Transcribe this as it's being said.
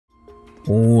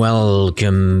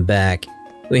Welcome back.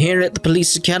 We're here at the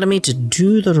police academy to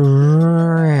do the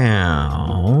rounds.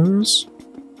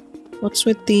 What's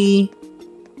with the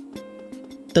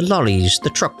lorries,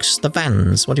 the trucks, the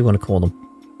vans, what do you want to call them?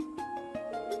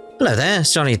 Hello there,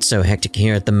 sorry it's so hectic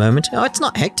here at the moment. Oh, it's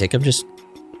not hectic, I'm just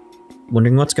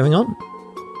wondering what's going on.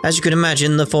 As you can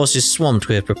imagine, the force is swamped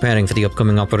with preparing for the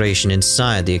upcoming operation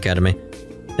inside the academy.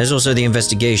 There's also the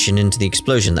investigation into the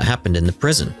explosion that happened in the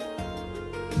prison.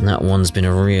 And that one's been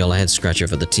a real head-scratcher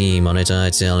for the team on it, I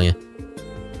tell you.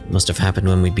 It must have happened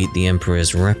when we beat the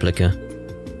Emperor's replica.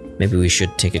 Maybe we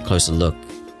should take a closer look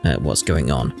at what's going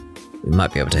on. We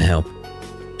might be able to help.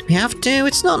 Do we have to?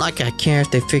 It's not like I care if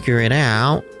they figure it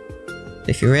out.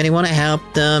 If you really want to help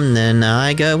them, then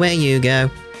I go where you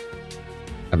go.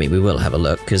 I mean, we will have a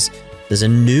look, because there's a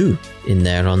new in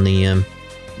there on the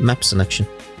map selection.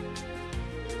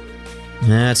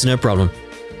 That's no problem.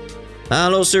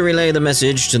 I'll also relay the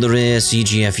message to the rear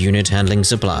CGF unit handling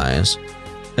supplies.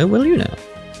 Oh, will you now?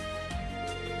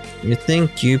 You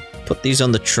think you put these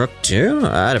on the truck too?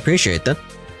 I'd appreciate that.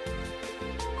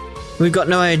 We've got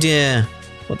no idea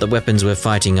what the weapons we're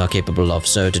fighting are capable of,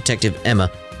 so Detective Emma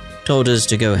told us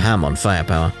to go ham on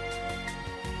firepower.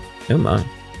 Oh my.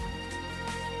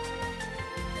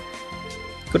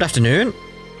 Good afternoon.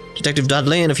 Detective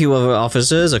Dudley and a few other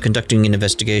officers are conducting an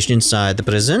investigation inside the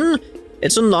prison.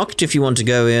 It's unlocked if you want to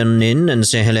go in and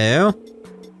say hello.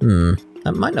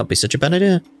 That might not be such a bad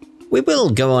idea. We will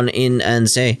go on in and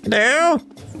say hello.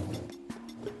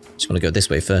 Just want to go this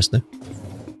way first, though.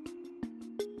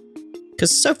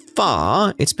 Because so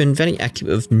far, it's been very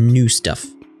accurate with new stuff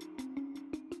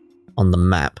on the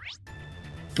map.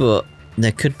 But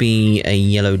there could be a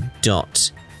yellow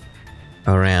dot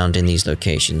around in these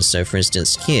locations. So for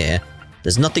instance here,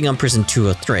 there's nothing on prison 2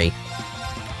 or 3.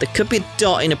 There could be a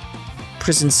dot in a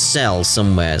prison cell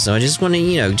somewhere, so I just want to,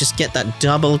 you know, just get that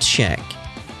double check.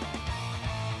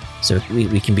 So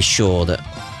we can be sure that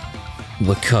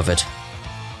we're covered.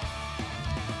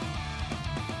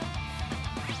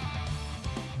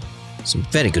 Some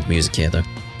very good music here though.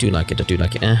 I do like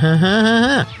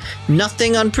it.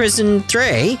 Nothing on prison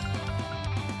 3?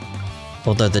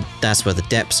 Although that's where the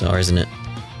depths are, isn't it?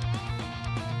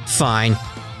 Fine.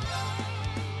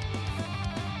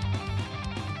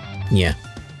 Yeah,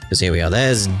 because here we are.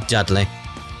 There's Dudley.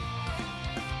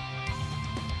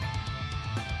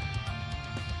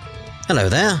 Hello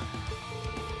there.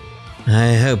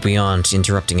 I hope we aren't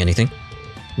interrupting anything.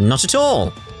 Not at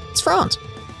all. It's France.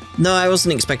 No, I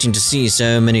wasn't expecting to see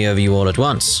so many of you all at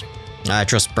once. I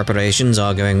trust preparations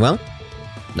are going well.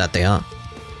 That they are.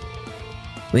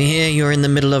 We hear you're in the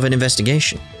middle of an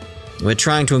investigation. We're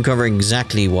trying to uncover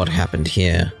exactly what happened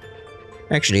here.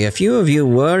 Actually, a few of you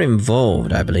were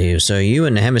involved, I believe, so you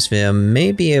and the Hemisphere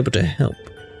may be able to help.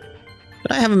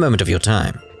 But I have a moment of your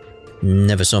time.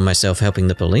 Never saw myself helping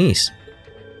the police.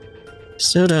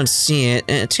 Still don't see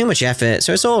it. Too much effort,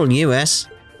 so it's all US.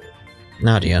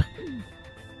 Oh dear.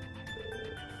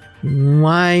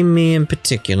 Why me in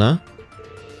particular?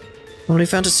 Well, we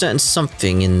found a certain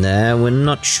something in there we're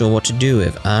not sure what to do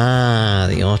with. Ah,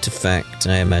 the artifact,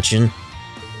 I imagine.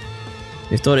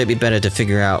 We thought it'd be better to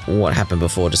figure out what happened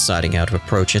before deciding how to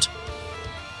approach it.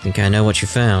 Think I know what you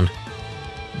found.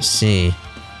 I see.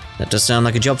 That does sound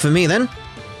like a job for me, then.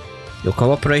 Your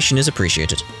cooperation is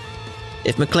appreciated.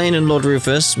 If McLean and Lord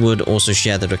Rufus would also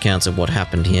share their accounts of what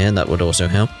happened here, that would also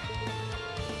help.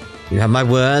 You have my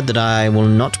word that I will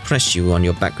not press you on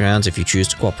your backgrounds if you choose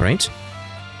to cooperate.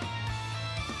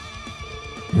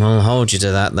 I'll hold you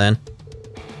to that, then.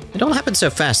 It all happened so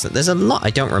fast that there's a lot I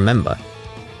don't remember.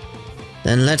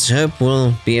 Then let's hope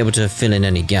we'll be able to fill in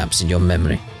any gaps in your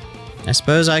memory. I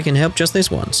suppose I can help just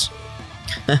this once.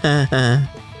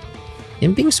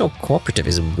 Him being so cooperative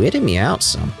is weirding me out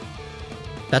some.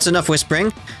 That's enough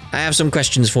whispering. I have some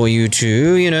questions for you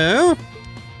too, you know?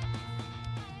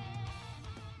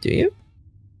 Do you?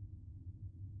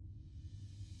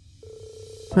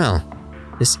 Well,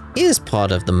 this is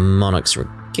part of the Monarch's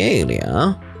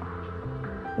regalia.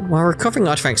 While recovering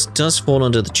artifacts does fall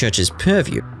under the Church's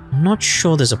purview, I'm not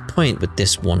sure there's a point with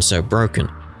this one so broken.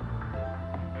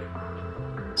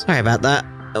 Sorry about that.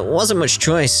 It wasn't much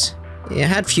choice. It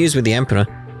had fused with the Emperor.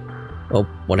 Or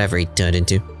whatever he turned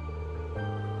into.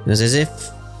 It was as if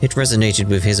it resonated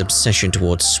with his obsession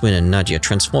towards Swin and Nadia,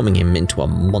 transforming him into a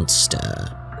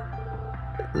monster.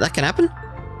 That can happen?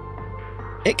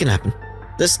 It can happen.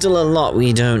 There's still a lot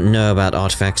we don't know about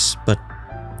artifacts, but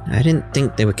I didn't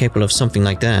think they were capable of something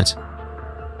like that.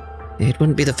 It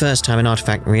wouldn't be the first time an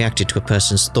artifact reacted to a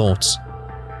person's thoughts.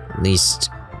 At least,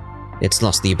 it's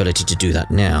lost the ability to do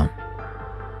that now.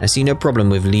 I see no problem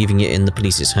with leaving it in the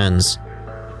police's hands.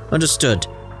 Understood.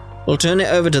 We'll turn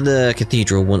it over to the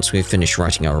cathedral once we've finished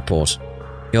writing our report.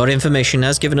 Your information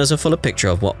has given us a fuller picture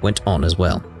of what went on as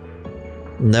well.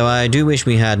 Though I do wish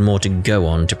we had more to go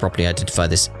on to properly identify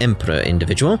this Emperor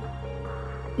individual.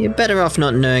 You're better off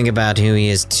not knowing about who he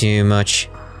is too much.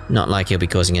 Not like he'll be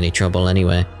causing any trouble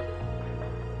anyway.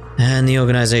 And the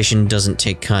organization doesn't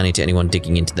take kindly to anyone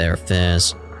digging into their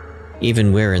affairs.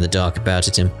 Even we're in the dark about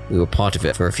it, and we were part of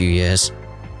it for a few years.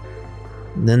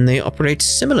 Then they operate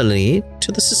similarly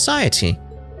to the Society.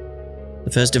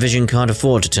 The First Division can't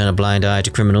afford to turn a blind eye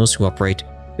to criminals who operate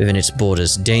within its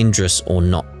borders, dangerous or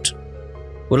not.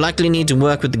 We'll likely need to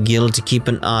work with the Guild to keep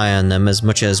an eye on them as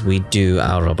much as we do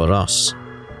our Ouroboros.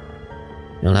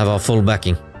 You'll have our full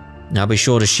backing. I'll be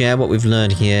sure to share what we've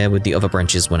learned here with the other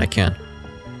branches when I can.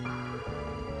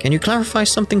 Can you clarify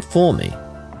something for me?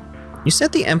 You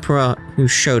said the Emperor who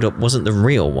showed up wasn't the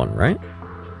real one, right?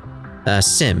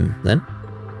 Sim, then.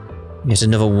 Yet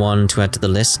another one to add to the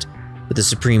list, with the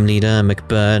Supreme Leader,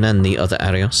 McBurn, and the other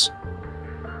Arios.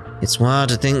 It's wild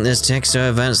to think there's tech so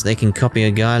advanced they can copy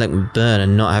a guy like McBurn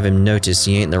and not have him notice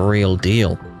he ain't the real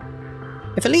deal.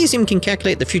 If Elysium can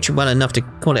calculate the future well enough to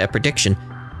call it a prediction,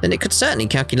 then it could certainly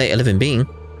calculate a living being.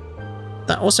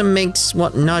 That also makes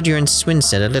what Nadia and Swin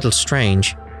said a little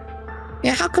strange.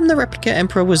 Yeah, how come the replica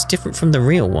Emperor was different from the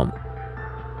real one?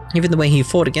 Even the way he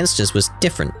fought against us was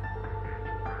different.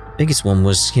 The biggest one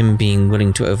was him being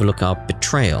willing to overlook our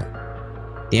betrayal.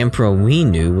 The Emperor we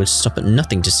knew would stop at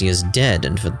nothing to see us dead,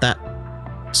 and for that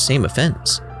same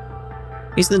offense.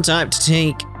 He's the type to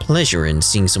take pleasure in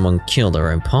seeing someone kill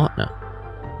their own partner.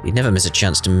 He'd never miss a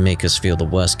chance to make us feel the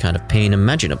worst kind of pain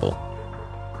imaginable.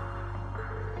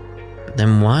 But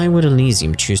then why would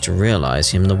Elysium choose to realize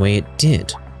him the way it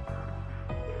did?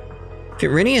 If it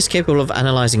really is capable of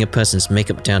analyzing a person's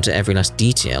makeup down to every last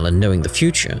detail and knowing the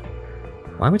future,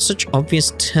 why would such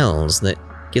obvious tells that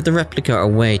give the replica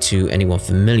away to anyone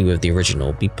familiar with the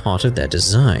original be part of their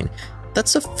design?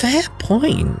 That's a fair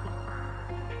point.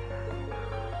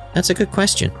 That's a good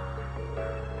question.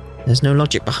 There's no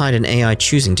logic behind an AI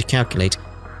choosing to calculate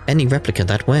any replica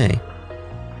that way.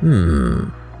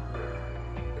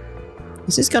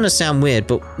 This is gonna sound weird,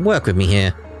 but work with me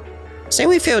here. Say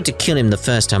we failed to kill him the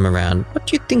first time around, what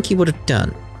do you think he would have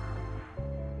done?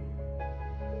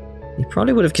 He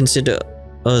probably would have considered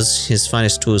us his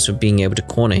finest tools for being able to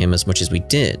corner him as much as we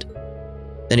did.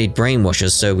 Then he'd brainwash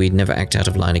us so we'd never act out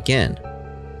of line again.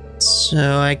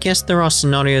 So I guess there are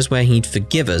scenarios where he'd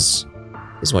forgive us,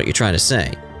 is what you're trying to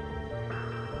say.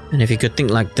 And if he could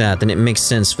think like that, then it makes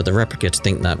sense for the replica to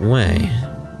think that way.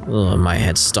 Oh, my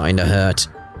head's starting to hurt.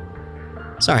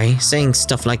 Sorry, saying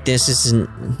stuff like this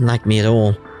isn't like me at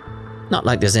all. Not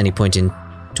like there's any point in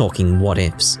talking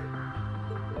what-ifs.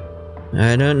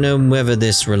 I don't know whether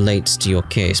this relates to your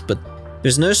case, but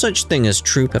there's no such thing as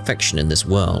true perfection in this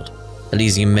world.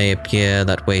 Elysium may appear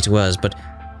that way to us, but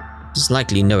there's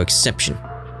likely no exception.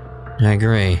 I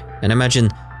agree, and imagine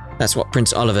that's what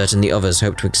Prince Olivert and the others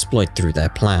hope to exploit through their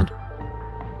plan.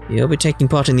 You'll be taking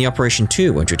part in the operation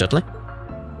too, won't you, Dudley?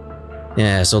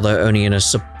 Yes, although only in a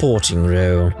supporting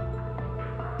role.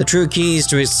 The true keys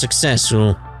to its success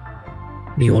will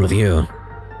be all of you.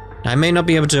 I may not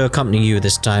be able to accompany you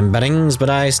this time, Battings, but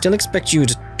I still expect you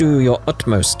to do your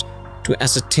utmost to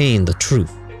ascertain the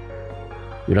truth.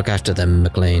 You look after them,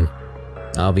 McLean.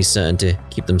 I'll be certain to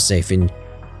keep them safe in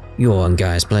your and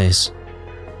Guy's place.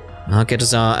 I'll get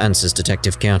us our answers,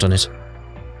 Detective. Count on it.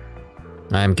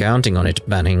 I'm counting on it,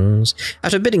 Bannings.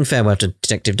 After bidding farewell to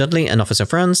Detective Dudley and Officer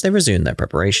Franz, they resumed their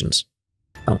preparations.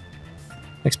 Oh,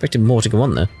 I expected more to go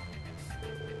on there.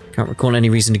 Can't recall any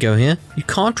reason to go here. You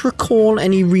can't recall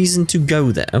any reason to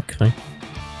go there. Okay.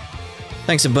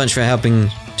 Thanks a bunch for helping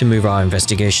to move our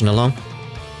investigation along.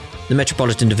 The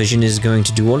Metropolitan Division is going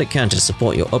to do all it can to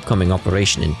support your upcoming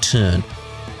operation in turn.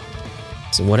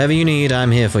 So whatever you need,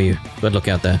 I'm here for you. Good luck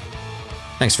out there.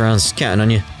 Thanks, Franz. Counting on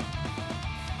you.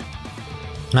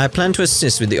 I plan to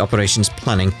assist with the operations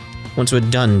planning once we're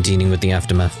done dealing with the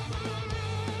aftermath.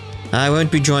 I won't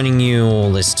be joining you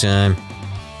all this time,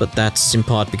 but that's in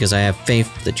part because I have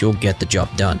faith that you'll get the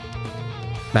job done.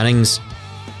 Bannings,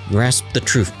 grasp the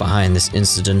truth behind this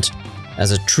incident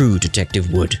as a true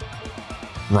detective would.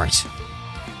 Right.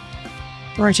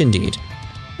 Right indeed.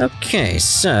 Okay,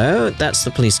 so that's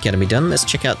the police academy done. Let's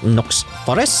check out Nox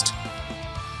Forest.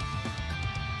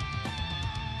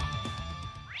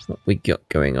 What we got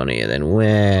going on here then?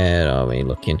 Where are we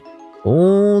looking?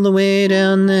 All the way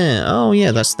down there. Oh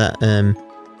yeah, that's that, can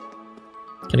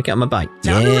I get on my bike?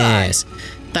 Yes!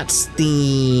 That's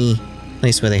the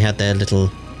place where they had their little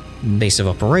base of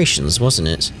operations, wasn't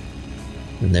it?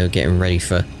 And they were getting ready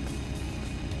for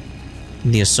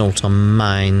the assault on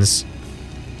mines.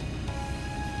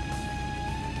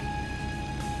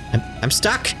 I'm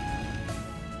stuck!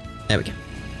 There we go.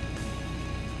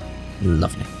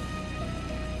 Lovely.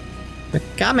 We're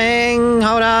coming!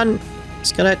 Hold on!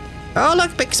 Just gotta... Oh,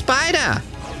 look! Big spider!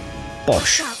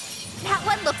 Bosh. That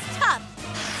one looks tough.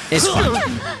 It's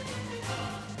fine.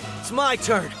 It's my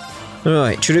turn.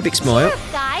 Alright, cherubic smile. Sure,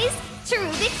 guys,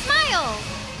 cherubic smile.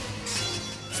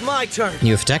 It's my turn.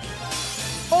 New attack.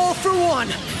 All for one.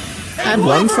 And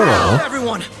one for all.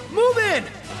 Everyone, move in.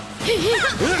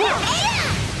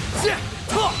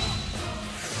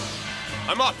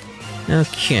 I'm up.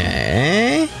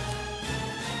 Okay.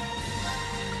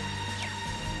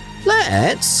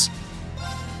 Let's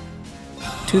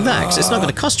do that, because it's not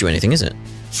going to cost you anything, is it?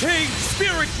 Change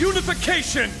spirit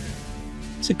unification.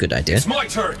 It's a good idea. It's my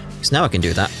turn. Because now I can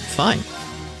do that. Fine.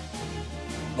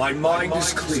 My mind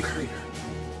is clear.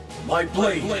 My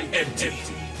blade empty.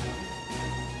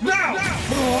 Now!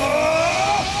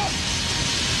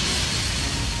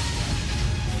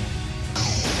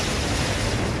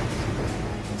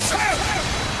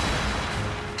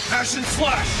 Passion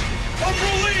slash!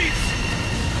 Unreleased!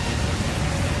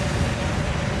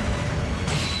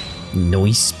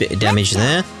 Nice bit of damage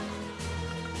there.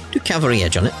 Do cavalry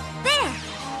edge on it. There.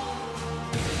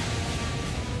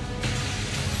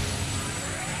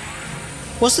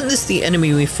 Wasn't this the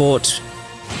enemy we fought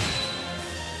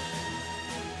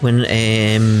when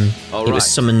it was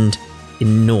summoned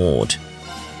in Nord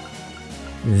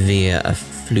via a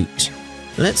flute?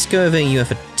 Let's go over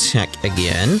UF attack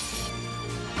again.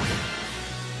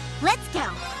 Let's go.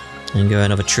 And go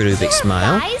another cherubic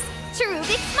smile. Guys,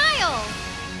 cherubic smile.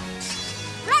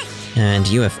 Right. And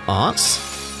UF arts.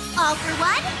 All for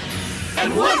one.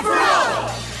 And one for all!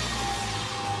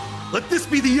 Let this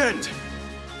be the end.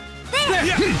 There.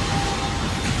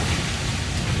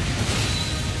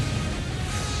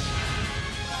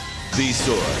 These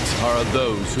swords are of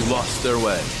those who lost their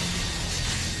way.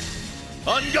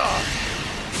 On guard!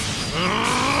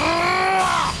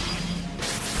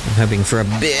 I'm hoping for a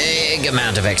big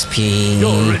amount of XP.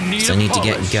 Because I need to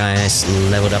get guys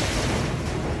leveled up.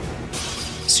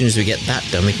 As soon as we get that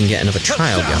done, we can get another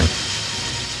trial going.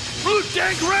 Blue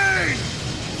tank rain!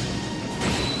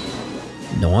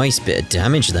 Nice bit of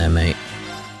damage there, mate.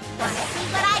 Wanna see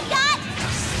what I got?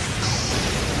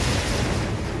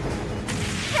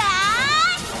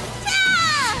 Ta-ta!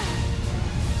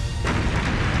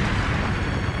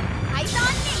 Eyes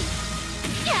on me.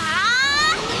 Yeah!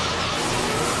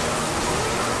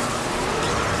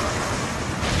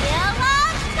 Yellow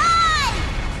time!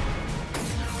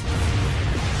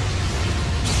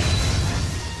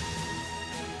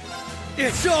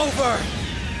 It's over.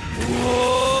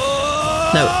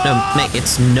 No, mate,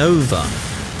 it's Nova.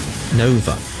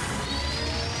 Nova.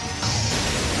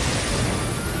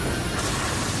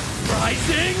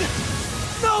 Rising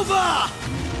Nova!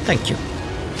 Thank you.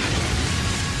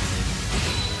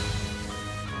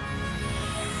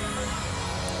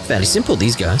 Fairly simple,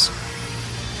 these guys.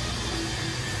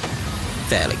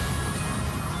 Fairly.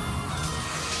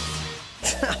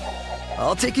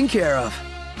 All taken care of.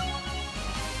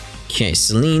 Okay,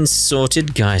 Celine's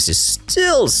sorted. Guys is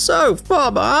still so far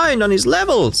behind on his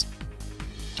levels.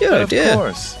 Dear, dear. Of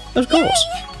course. Of course.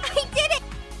 I did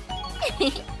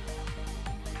it!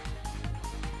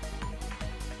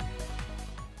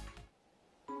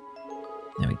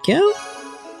 There we go.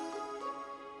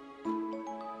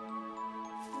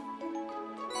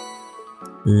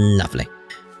 Lovely.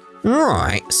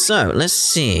 Right, so let's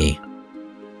see.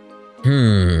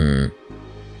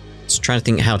 Let's try to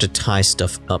think how to tie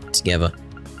stuff up together.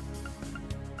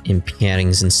 In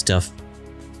pairings and stuff.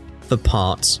 For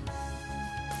parts.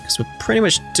 Because we're pretty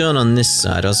much done on this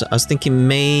side. I was thinking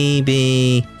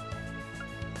maybe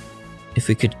if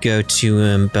we could go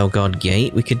to Belgard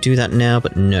Gate, we could do that now,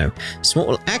 but no. So what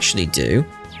we'll actually do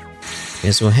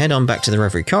is we'll head on back to the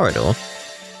Reverie corridor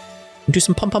and do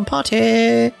some pom-pom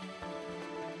party.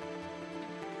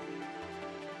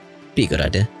 Be a good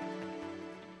idea.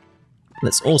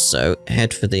 Let's also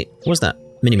head for the... What's that?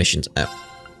 Mini missions. Oh.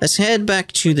 Let's head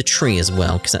back to the tree as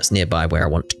well, because that's nearby where I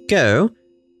want to go.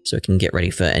 So we can get ready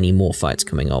for any more fights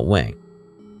coming our way.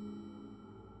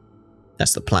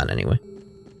 That's the plan, anyway.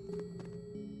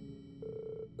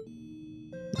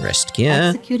 Rest gear.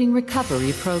 Executing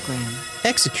recovery program.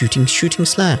 Executing shooting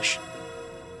slash.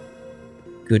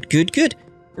 Good, good, good.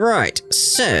 Right,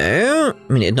 so...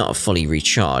 I mean, it's not fully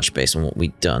recharged based on what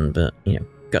we've done, but, you know,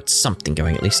 got something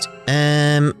going at least.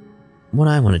 What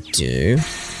I want to do...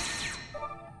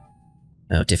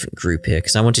 Oh, different group here,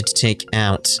 because I wanted to take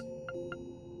out...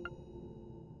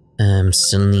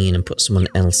 Celine and put someone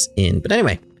else in. But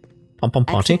anyway, Pom pom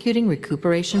party. Executing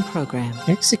recuperation program.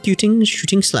 Executing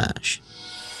shooting slash.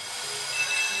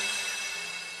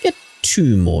 Get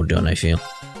 2 more done, I feel.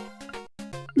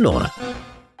 Laura.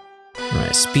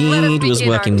 Right, speed was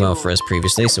working well for us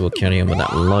previously, so we'll carry on with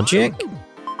that logic.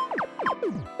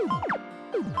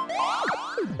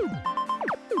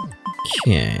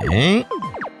 Okay.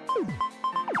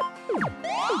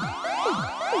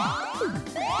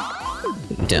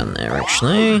 Put you down there,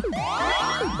 actually.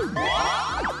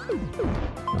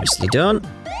 Nicely done.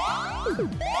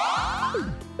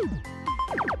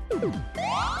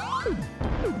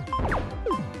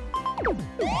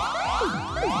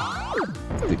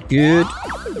 Good, good.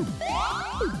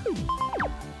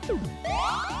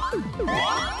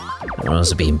 I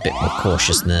was being a bit more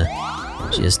cautious there.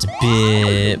 Just a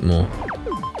bit more.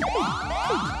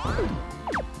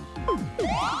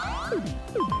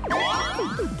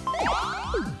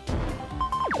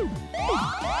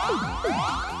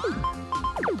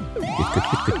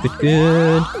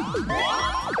 Good.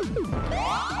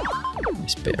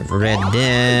 Nice bit of red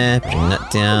there. Bring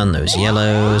that down. Those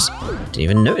yellows. Didn't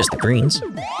even notice the greens.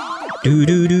 Do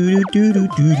do do do do do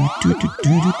do do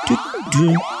do do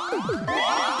do.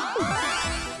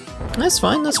 That's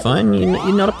fine. That's fine.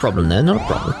 You're not a problem there. Not a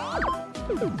problem.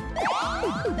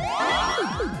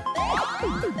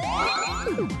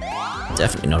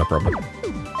 Definitely not a problem.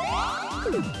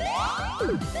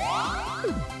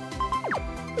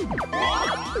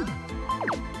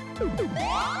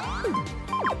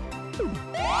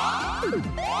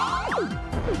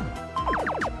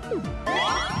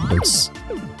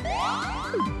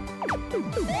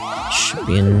 Should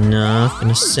be enough in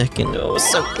a second. Oh,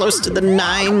 so close to the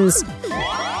 9s.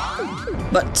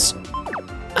 But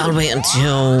I'll wait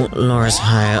until Laura's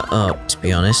higher up, to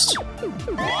be honest.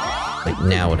 Like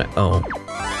now, would I? Oh,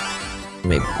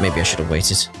 maybe I should have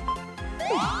waited.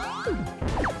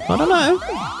 I don't know.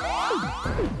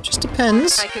 Just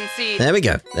depends. I concede. There we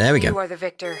go. There we go. You are the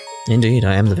victor. Indeed,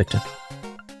 I am the victor.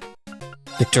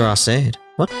 Victor Arcade.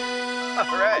 What?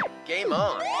 Alright, game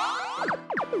on.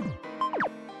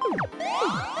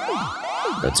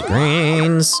 Loads of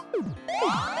greens.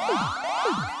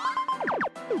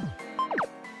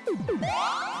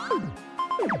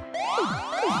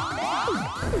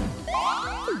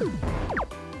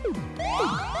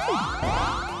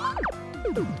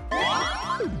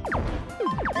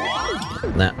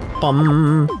 That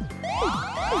bomb.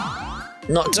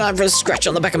 Not time for a scratch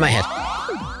on the back of my head.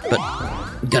 But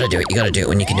you gotta do it. You gotta do it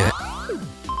when you can do it.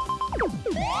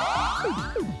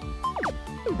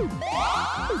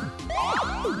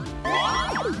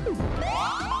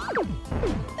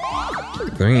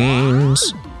 The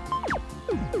greens.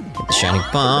 Get the shining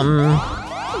bomb.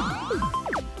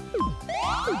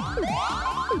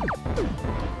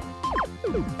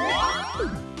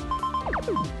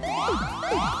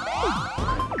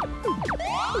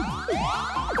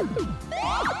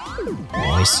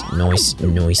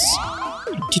 Noise.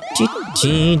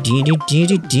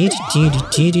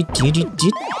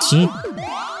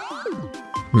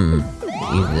 You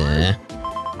there.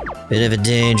 Bit of a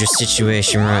dangerous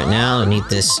situation right now. I need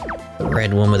this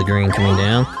red one with the green coming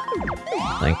down.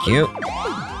 Thank you.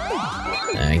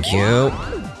 Thank you.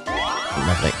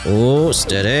 Lovely. Oh,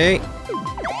 steady.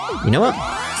 You know what?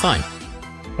 Fine.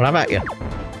 What about you?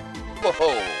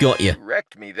 Whoa, Got you.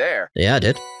 Wrecked me there. Yeah, I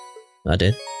did.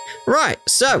 Right,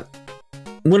 so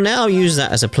we'll now use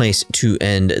that as a place to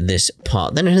end this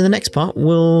part. Then in the next part,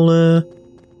 we'll,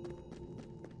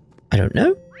 I don't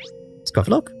know. Let's go have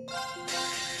a look.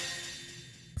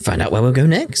 Find out where we'll go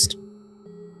next.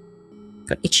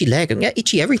 Got itchy leg. Yeah,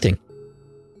 itchy everything.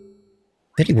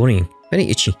 Very worrying. Very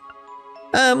itchy.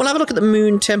 We'll have a look at the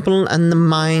Moon Temple and the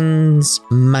mining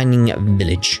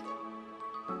village.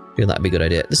 I feel that'd be a good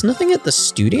idea. There's nothing at the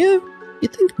studio?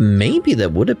 You'd think maybe there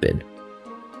would have been.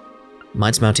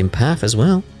 Mines Mountain Path as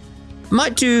well.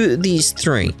 Might do these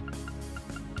 3.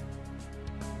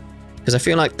 Because I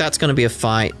feel like that's going to be a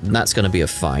fight, that's going to be a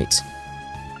fight.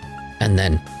 And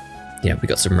then, yeah, we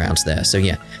got some rounds there. So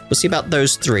yeah, we'll see about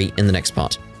those 3 in the next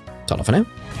part. Ta-ta for now.